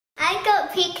I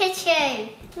got Pikachu.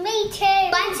 Me too.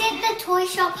 Once at the toy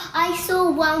shop, I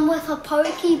saw one with a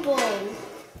Pokeball.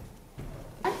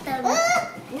 What the? A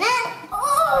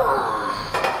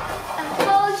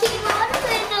Pokemon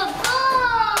with a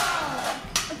ball.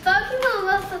 A Pokemon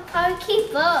with a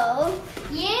Pokeball.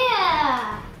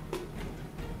 Yeah.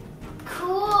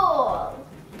 Cool.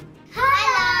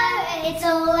 Hello. It's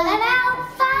all about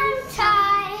fun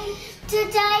time.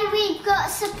 Today we've got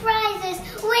surprises.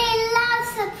 We love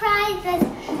surprises.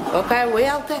 Okay, wait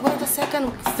a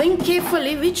second. Think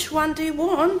carefully. Which one do you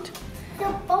want? The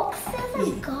box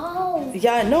doesn't go.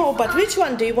 Yeah, I know, but which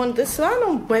one? Do you want this one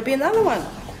or maybe another one?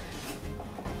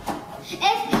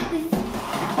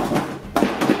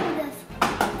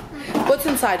 What's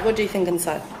inside? What do you think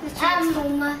inside? The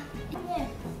Transformer.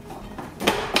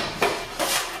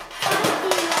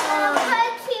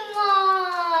 Pokemon!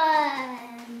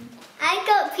 I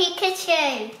got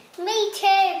Pikachu. Me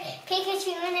too.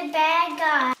 Pikachu and a bad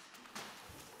guy.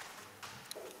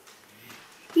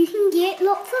 You can get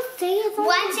lots of things.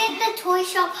 Once at the toy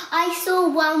shop, I saw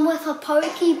one with a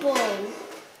Pokeball.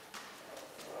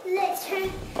 This is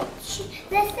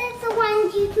the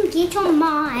one you can get on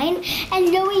mine, and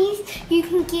Louise, you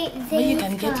can get these. Well, you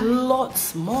can get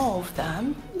lots more of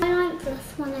them. I like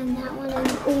this one and that one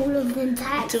and all of them.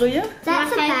 Do you?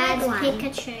 That's a bad one.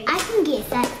 Pikachu. I can guess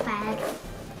that's bad.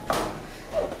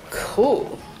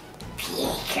 Cool.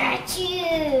 Pikachu.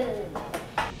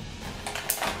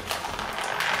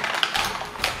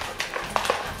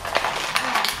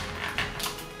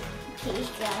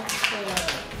 Pikachu.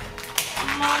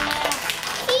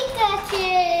 Pikachu.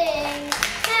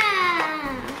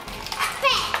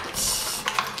 Fetch.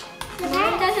 The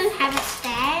bat doesn't have a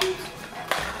stand.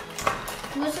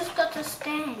 Yours has got a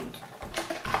stand.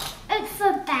 It's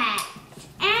for bat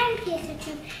and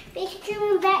Pikachu. Pikachu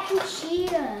and bat can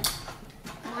share.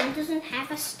 Mine doesn't have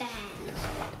a stand.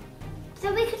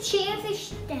 So we could share the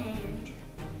stand.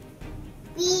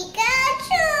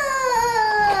 Pikachu!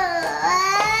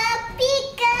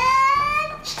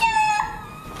 Pikachu!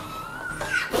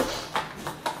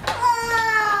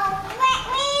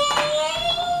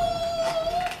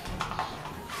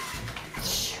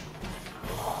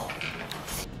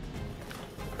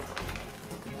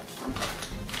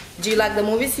 Do you like the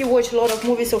movies? You watch a lot of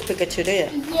movies of Pikachu, do you?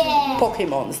 Yeah.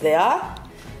 Pokemons, they are?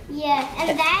 Yeah,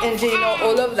 and that. And do you know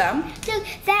all of them? So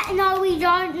that no, we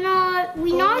don't know.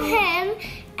 We know him,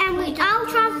 and we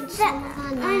Ultra.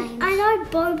 I know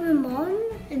Bobomon.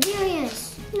 There he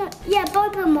is. No, yeah,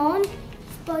 Bobomon.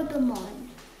 Bobomon.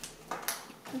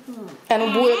 And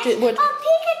what? Oh,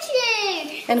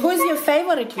 Pikachu! And who's your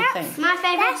favorite? You think? My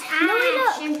favorite is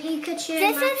Ash and Pikachu.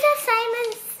 This is the same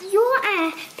as your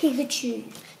Pikachu.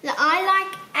 I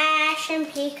like Ash and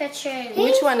Pikachu.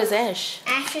 Which one is Ash?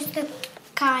 Ash is the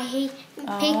guy.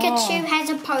 Pikachu has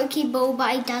a Pokeball, but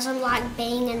he doesn't like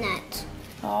being in it.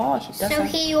 Oh, he doesn't. So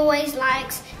he always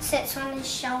sits on his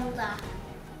shoulder.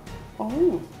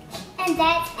 Oh. And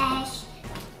that's Ash,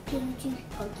 Pikachu's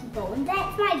Pokeball, and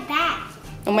that's my bat.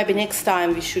 Or maybe next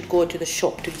time we should go to the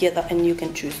shop together and you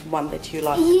can choose one that you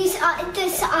like. Yes,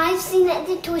 I've seen at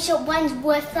the toy shop ones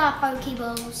with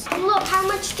Pokeballs. Look how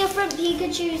much different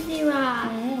Pikachus there are.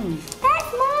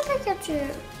 That's my Pikachu.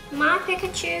 My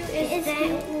Pikachu is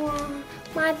that one.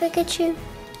 My Pikachu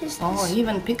is Oh,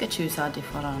 even Pikachus are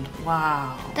different.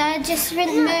 Wow. They're just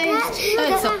removed.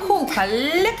 It's a cool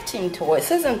collecting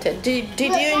toys, isn't it? Did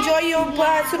you enjoy your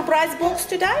surprise box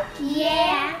today?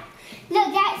 Yeah.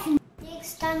 Look, that's...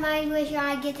 Next time I wish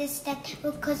I get a stand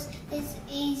because it's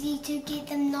easy to get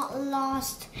them not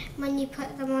lost when you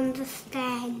put them on the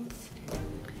stands.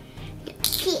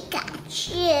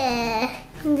 Pikachu.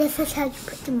 And this is how you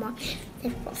put them on.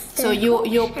 So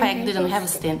your pack didn't have a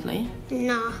stand, Lee?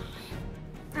 No.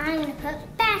 I'm going to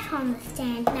put that on the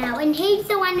stand now. And he's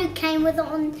the one who came with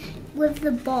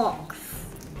the box.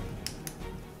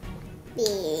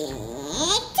 Betty.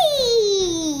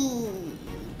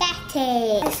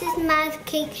 This is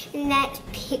Mudkip and that's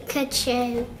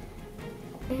Pikachu.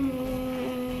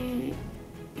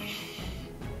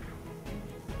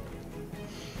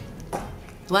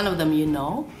 One of them you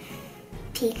know.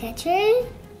 Pikachu.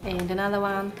 And another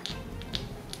one.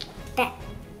 Bat.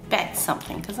 Bat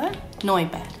something, is it?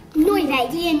 Noibat.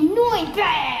 Noibat, yeah,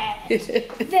 Noibat.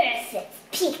 Versus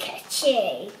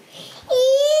Pikachu.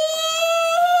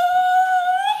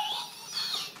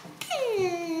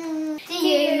 Do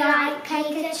you like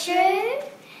Pikachu?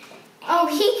 Oh,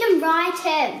 he can ride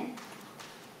him.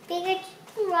 Pikachu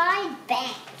can ride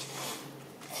back.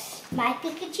 My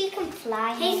Pikachu can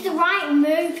fly. He's the right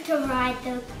move to ride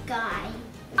the guy.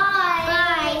 Bye.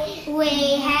 Bye. We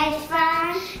had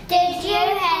fun. Did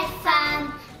you have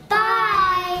fun? Bye.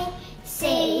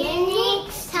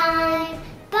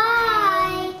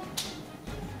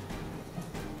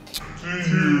 Do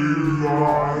you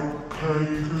like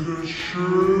Pikachu?